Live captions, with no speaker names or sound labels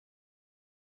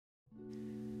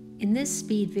In this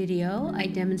speed video, I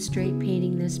demonstrate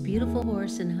painting this beautiful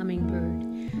horse and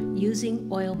hummingbird using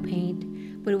oil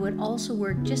paint, but it would also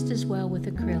work just as well with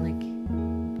acrylic.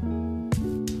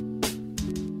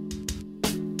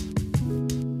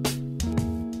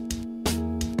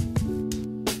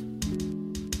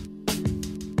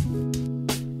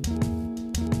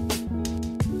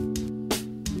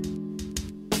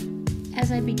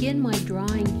 As I begin my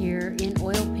drawing here in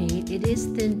oil paint, it is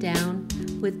thinned down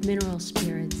with mineral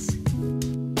spirits.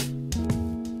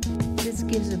 This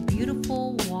gives a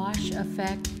beautiful wash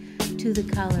effect to the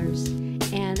colors,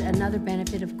 and another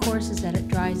benefit, of course, is that it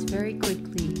dries very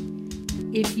quickly.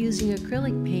 If using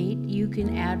acrylic paint, you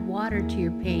can add water to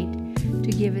your paint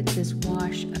to give it this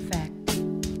wash effect.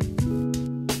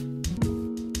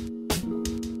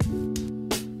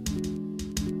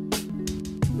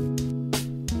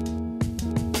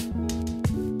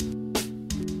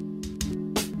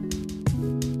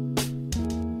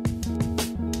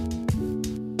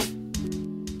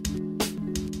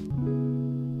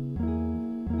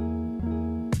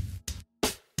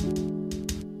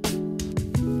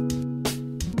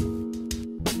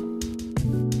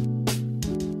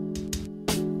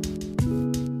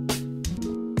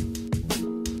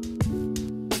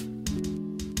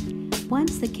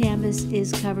 Once the canvas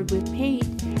is covered with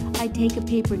paint, I take a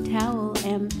paper towel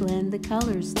and blend the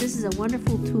colors. This is a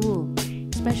wonderful tool,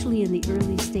 especially in the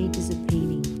early stages of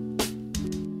painting.